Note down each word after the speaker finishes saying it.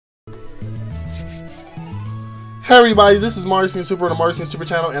Hey everybody, this is Marz Super on the Marz Super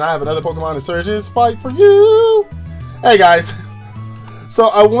channel, and I have another Pokemon Insurgence fight for you. Hey guys, so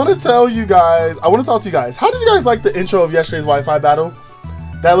I want to talk to you guys, how did you guys like the intro of yesterday's Wi-Fi battle?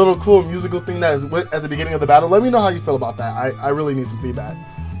 That little cool musical thing that is at the beginning of the battle. Let me know how you feel about that. I really need some feedback.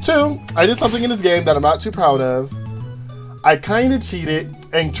 2, I did something in this game that I'm not too proud of. I kind of cheated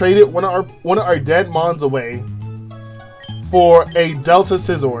and traded one of our dead Mons away for a Delta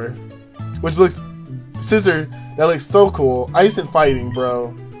Scizor, which looks that looks so cool. Ice and fighting,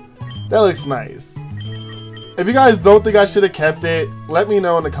 bro. That looks nice. If you guys don't think I should have kept it, let me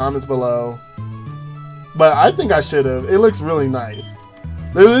know in the comments below. But I think I should have. It looks really nice.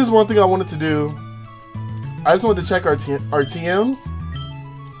 There is one thing I wanted to do. I just wanted to check our TMs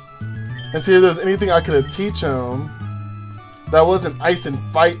and see if there's anything I could have teach him that wasn't ice and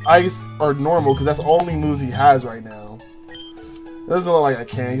fight, ice or normal, because that's the only moves he has right now. It doesn't look like I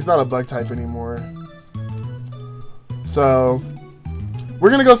can. He's not a bug type anymore. So we're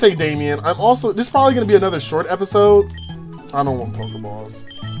gonna go say Damien. This is probably gonna be another short episode. I don't want Pokeballs.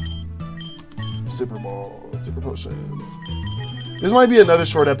 Super Balls, Super Potions. This might be another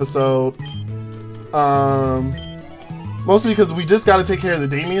short episode. Mostly because we just gotta take care of the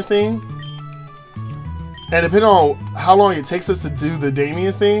Damien thing. And depending on how long it takes us to do the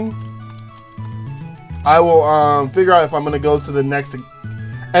Damien thing, I will figure out if I'm gonna go to the next,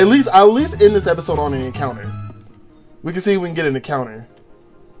 at least end this episode on an encounter. We can see if we can get an encounter.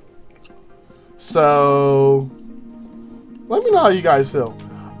 So let me know how you guys feel.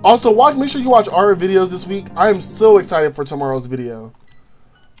 Also, make sure you watch our videos this week. I am so excited for tomorrow's video.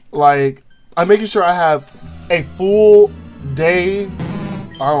 Like, I'm making sure I have a full day.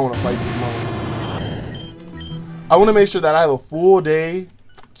 I don't want to fight this moment. I want to make sure that I have a full day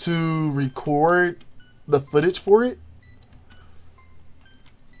to record the footage for it.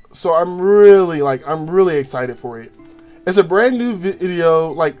 So I'm really excited for it. It's a brand new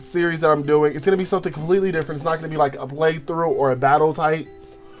video series that I'm doing. It's gonna be something completely different. It's not gonna be like a playthrough or a battle type.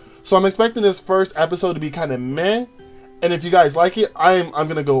 So I'm expecting this first episode to be kind of meh. And if you guys like it, I'm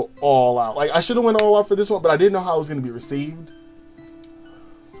gonna go all out. Like, I should have went all out for this one, but I didn't know how it was gonna be received.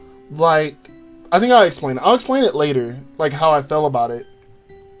 Like, I think I'll explain it. I'll explain it later, like how I felt about it.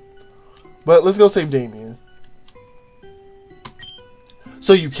 But let's go save Damien.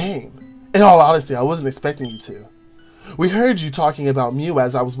 So you came. In all honesty, I wasn't expecting you to. We heard you talking about Mew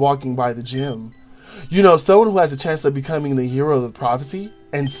as I was walking by the gym. You know, someone who has a chance of becoming the hero of the prophecy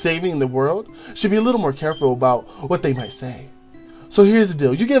and saving the world should be a little more careful about what they might say. So here's the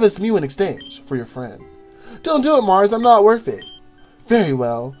deal. You give us Mew in exchange for your friend. Don't do it, Marz. I'm not worth it. Very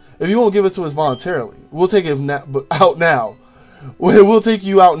well. If you won't give it to us voluntarily, we'll take it out now. We'll take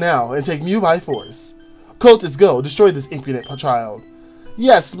you out now and take Mew by force. Cultists, go. Destroy this impudent child.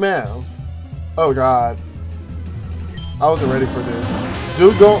 Yes, ma'am. Oh, God. I wasn't ready for this.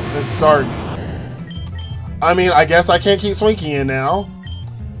 Dude, go and start. I mean, I guess I can't keep Swinky in now.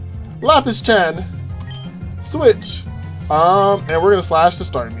 Lapis Chan. Switch. And we're gonna slash to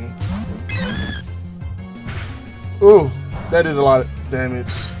start me. Ooh, that did a lot of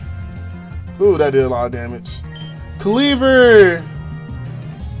damage. Ooh, that did a lot of damage. Cleaver!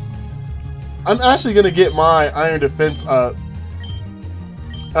 I'm actually gonna get my Iron Defense up.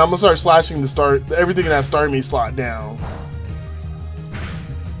 I'm gonna start slashing everything in that start me slot down.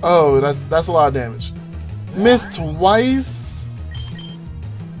 Oh, that's a lot of damage. Missed twice.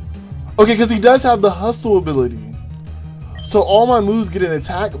 Okay, because he does have the hustle ability, so all my moves get an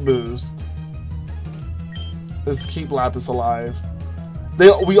attack boost. Let's keep Lapis alive.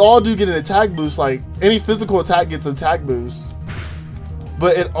 We all do get an attack boost. Like, any physical attack gets an attack boost,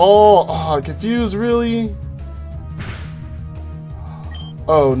 but it all confused really.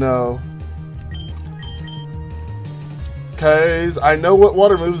 Oh no. Cause I know what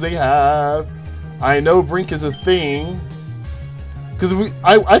water moves they have. I know Brink is a thing. Cause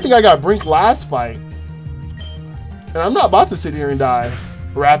I think I got Brink last fight. And I'm not about to sit here and die.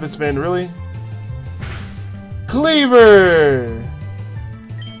 Rapid spin, really? Cleaver!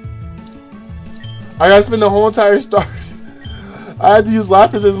 I gotta spend the whole entire start. I had to use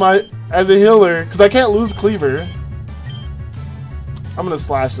Lapis as a healer, cause I can't lose Cleaver. I'm gonna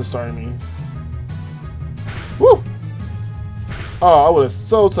slash to start me. Woo! Oh, I would have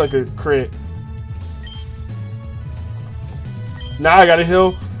so took a crit. Now I gotta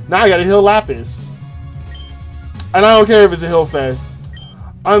heal. Now I gotta heal Lapis. And I don't care if it's a heal fest.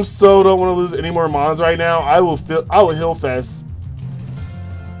 I'm so don't want to lose any more Mons right now. I will heal fest.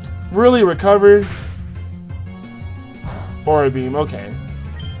 Really recover. Aura beam. Okay.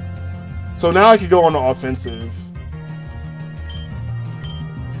 So now I can go on the offensive.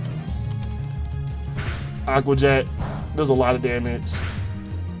 Aqua Jet does a lot of damage.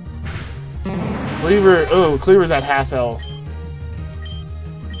 Cleaver, oh, Cleaver's at half health.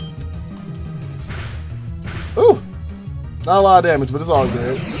 Ooh, not a lot of damage, but it's all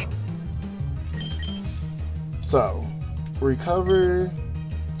good. So, recover.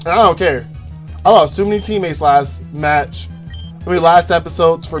 And I don't care. I lost too many teammates last match. Last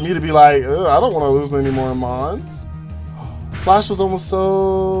episode for me to be like, I don't want to lose any more Mons. Slash was almost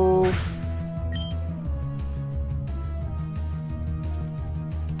so...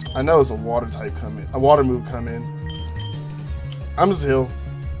 I know it's a water type coming, a water move coming. I'm just heal.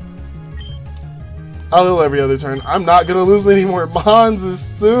 I'll heal every other turn. I'm not gonna lose any more Mons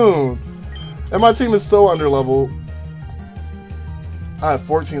as soon. And my team is so underleveled. I have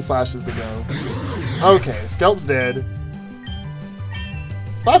 14 slashes to go. Okay, Scalp's dead.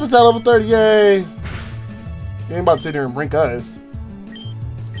 5% level 30, yay! You ain't about to sit here and brink us.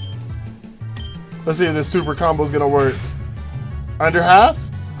 Let's see if this super combo is gonna work. Under half?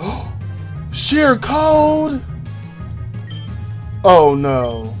 Sheer code! Oh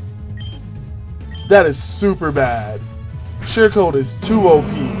no. That is super bad. Sheer code is too OP.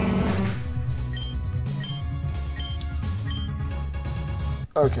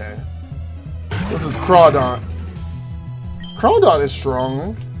 Okay. This is Crawdaunt. Crawdaunt is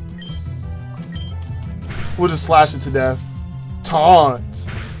strong. We'll just slash it to death. Taunt.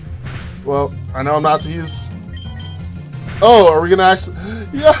 Well, I know I'm not to use... Oh, are we gonna actually...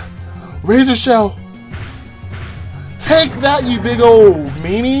 Yeah! Razor Shell! Take that, you big old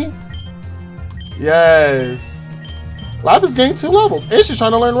meanie! Yes! Lapis gained 2 levels. And she's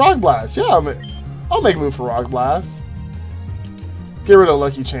trying to learn Rock Blast. Yeah, I'll make a move for Rock Blast. Get rid of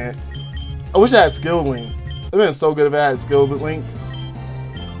Lucky Chant. I wish I had Skill Link. It would have been so good if I had Skill Link.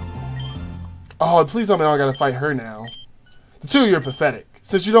 Oh, please tell me I gotta fight her now. The two of you are pathetic.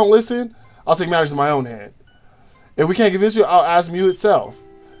 Since you don't listen, I'll take matters in my own hand. If we can't convince you, I'll ask Mew itself.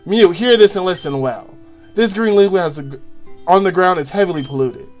 Mew, hear this and listen well. This green liquid on the ground is heavily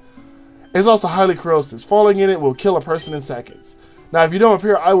polluted. It's also highly corrosive. Falling in it will kill a person in seconds. Now, if you don't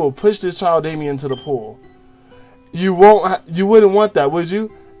appear, I will push this child Damien into the pool. You wouldn't want that, would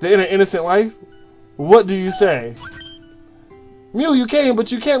you? To end an innocent life? What do you say? Mew, you can,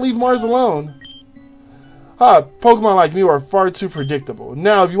 but you can't leave Marz alone. Pokemon like Mew are far too predictable.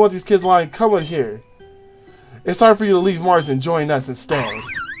 Now, if you want these kids alive, come on here. It's time for you to leave Marz and join us instead.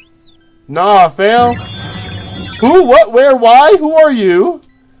 Nah, fam. Who, what, where, why? Who are you?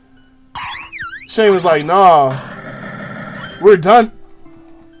 Shane was like, nah. We're done.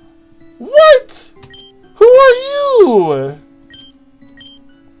 What? Who are you?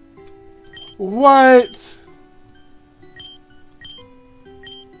 What?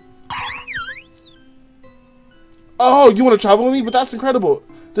 Oh, you want to travel with me? But that's incredible.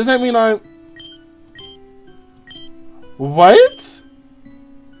 Does that mean I'm... What?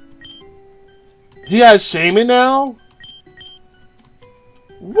 He has Shaman now?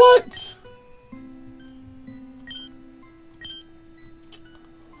 What?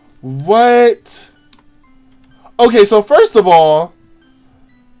 What? Okay, so first of all...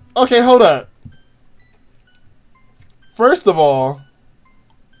 Okay, hold up. First of all,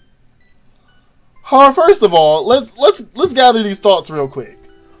 let's gather these thoughts real quick.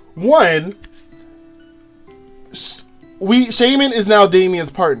 One, Shaman is now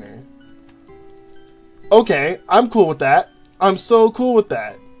Damien's partner. Okay, I'm cool with that. I'm so cool with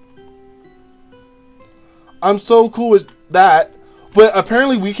that. I'm so cool with that. But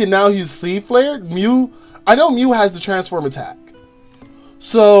apparently we can now use Sleeve Flare. Mew, I know Mew has the transform attack.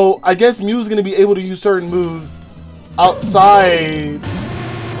 So I guess Mew's gonna be able to use certain moves outside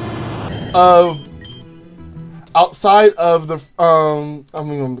of the I'm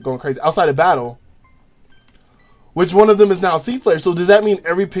going crazy. Outside of battle. Which one of them is now Sleeve Flare? So does that mean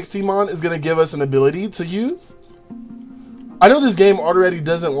every Piximon is gonna give us an ability to use? I know this game already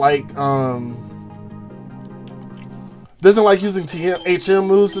doesn't like using HM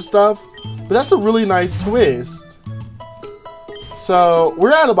moves and stuff, but that's a really nice twist. So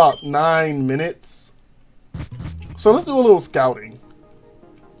we're at about 9 minutes. So let's do a little scouting.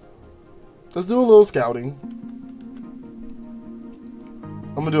 I'm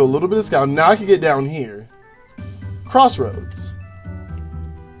gonna do a little bit of scouting. Now I can get down here. Crossroads.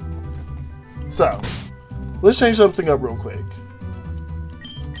 So let's change something up real quick.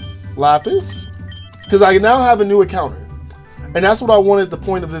 Lapis. Because I now have a new encounter. And that's what I wanted the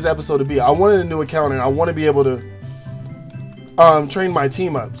point of this episode to be. I wanted a new encounter and I want to be able to train my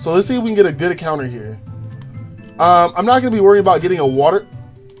team up. So let's see if we can get a good encounter here. I'm not going to be worried about getting a water...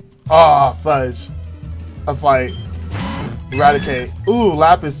 Ah, fudge. A fight. Eradicate. Ooh,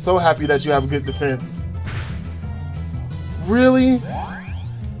 Lapis, so happy that you have a good defense. Really?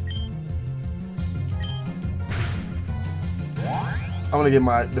 I'm gonna get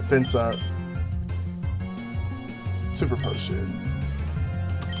my defense up. Super potion.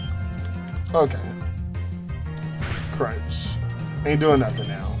 Okay. Crunch. Ain't doing nothing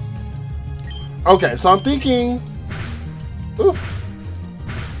now. Okay, so I'm thinking... Ooh.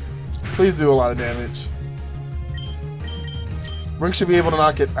 Please do a lot of damage. Ring should be able to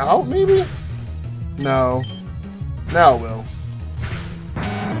knock it out, maybe? No. Now it will.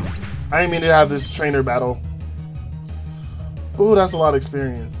 I didn't mean to have this trainer battle. Ooh, that's a lot of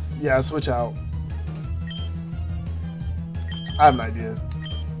experience. Yeah, switch out. I have an idea.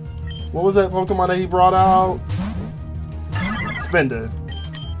 What was that Pokemon that he brought out? Spinda.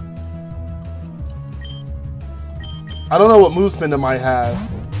 I don't know what move Spinda might have.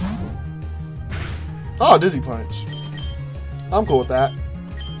 Oh, Dizzy Punch. I'm cool with that.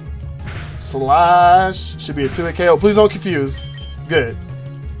 Slash. Should be a 2-hit KO. Please don't confuse. Good.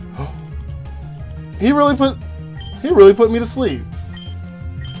 He really put me to sleep.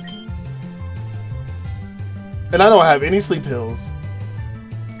 And I don't have any sleep pills.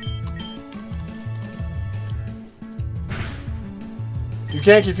 You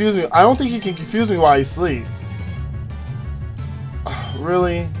can't confuse me. I don't think he can confuse me while he's asleep.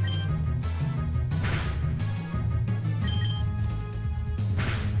 Really?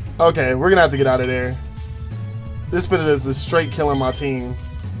 Okay, we're gonna have to get out of there. This bit is just straight killing my team.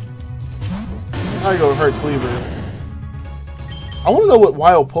 How you gonna hurt Cleaver? I wanna know what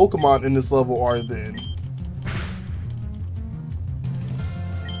wild Pokemon in this level are then.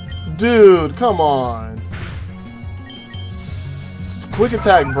 Dude, come on. Quick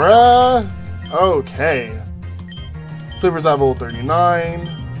attack, bruh. Okay. Cleaver's level 39.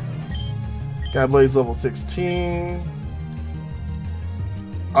 Got Blaze level 16.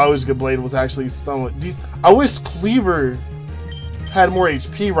 I wish Blade was actually somewhat decent. I wish Cleaver had more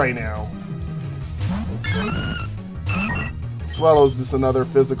HP right now. Swallow's just another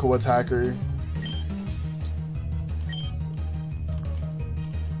physical attacker.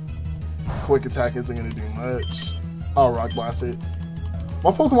 Quick attack isn't gonna do much. I'll Rock Blast it.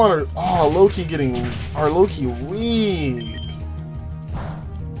 My Pokemon are low-key weak.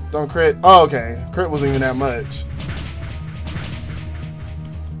 Don't crit. Oh, okay. Crit wasn't even that much.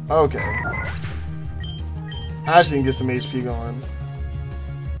 Okay. I actually can get some HP going.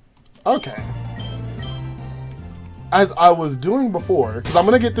 Okay. As I was doing before, because I'm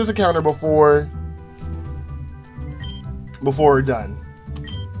gonna get this encounter before we're done.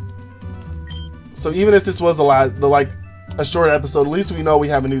 So even if this was a short episode, at least we know we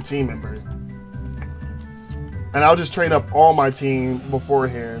have a new team member. And I'll just train up all my team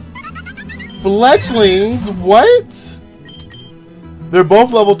beforehand. Fletchlings? What? They're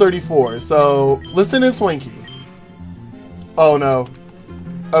both level 34, so listen and Swanky. Oh no.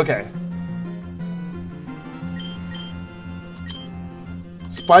 Okay.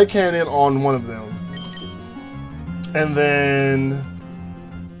 Spike Cannon on one of them. And then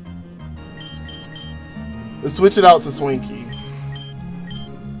let's switch it out to Swanky.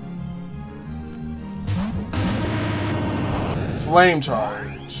 Flame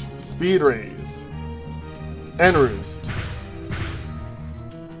Charge, Speed Raise, and Roost.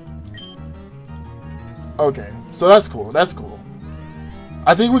 Okay, so that's cool. That's cool.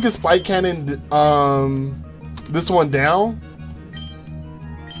 I think we can Spike Cannon this one down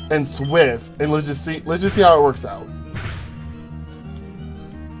and Swift, and let's just see how it works out.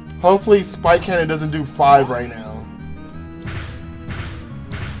 Hopefully Spike Cannon doesn't do 5 right now.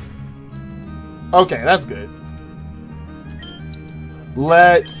 Okay, that's good.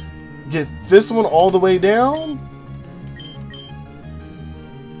 Let's get this one all the way down.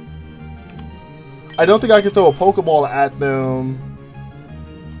 I don't think I can throw a Pokeball at them.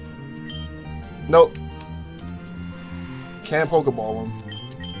 Nope. Can't Pokeball them.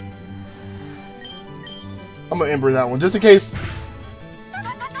 I'm gonna Ember that one just in case.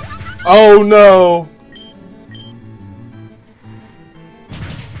 Oh no!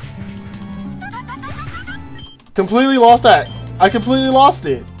 Completely lost that. I completely lost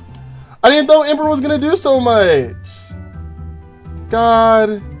it. I didn't know Ember was gonna do so much.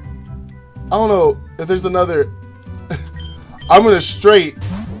 God. I don't know if there's another. I'm gonna straight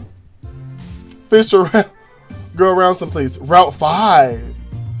fish around, go around someplace. Route 5.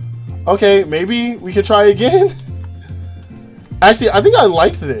 Okay, maybe we could try again. Actually, I think I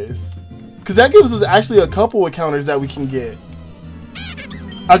like this because that gives us actually a couple encounters that we can get.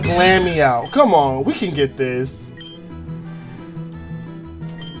 A Glameow. Come on, we can get this.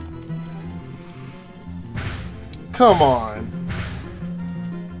 Come on.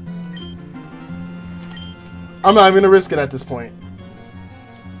 I'm not even gonna risk it at this point.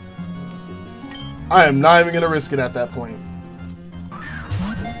 I am not even gonna risk it at that point.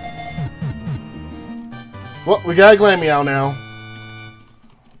 Well, we got a Glammeow now.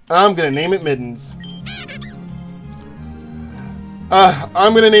 I'm gonna name it Mittens.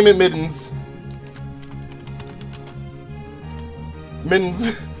 I'm gonna name it Mittens.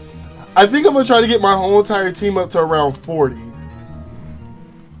 Mittens. I think I'm gonna try to get my whole entire team up to around 40.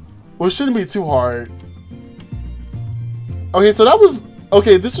 Well, it shouldn't be too hard. Okay, so that was...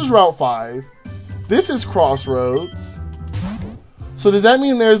 Okay, this was Route 5. This is Crossroads. So does that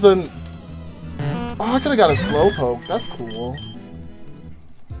mean there's an... Oh, I could've got a Slowpoke. That's cool.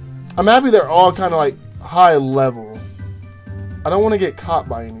 I'm happy they're all kind of like high level. I don't want to get caught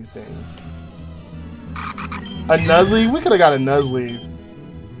by anything. A Nuzleaf? We could've got a Nuzleaf.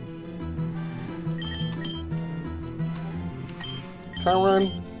 Can I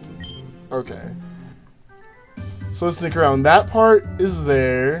run? Okay. So let's sneak around. That part is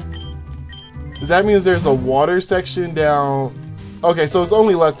there. Does that mean there's a water section down? Okay, so it's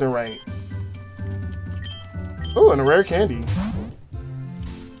only left and right. Oh, and a rare candy.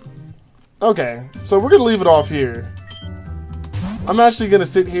 Okay, so we're gonna leave it off here. I'm actually gonna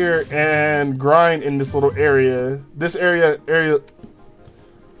sit here and grind in this little area. This area.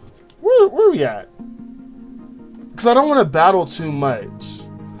 Where are we at? Because I don't want to battle too much.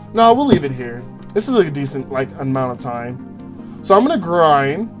 No, we'll leave it here. This is a decent like amount of time. So I'm gonna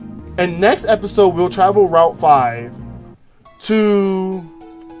grind, and next episode we'll travel Route 5 to.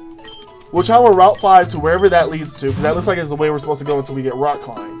 We'll travel Route 5 to wherever that leads to, because that looks like it's the way we're supposed to go until we get Rock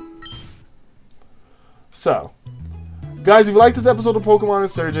Climb. So, guys, if you like this episode of Pokemon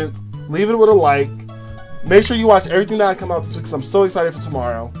Insurgence, leave it with a like. Make sure you watch everything that I come out this week, because I'm so excited for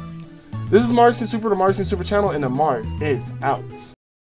tomorrow. This is Marz, Super, the Marz Super channel, and the Marz is out.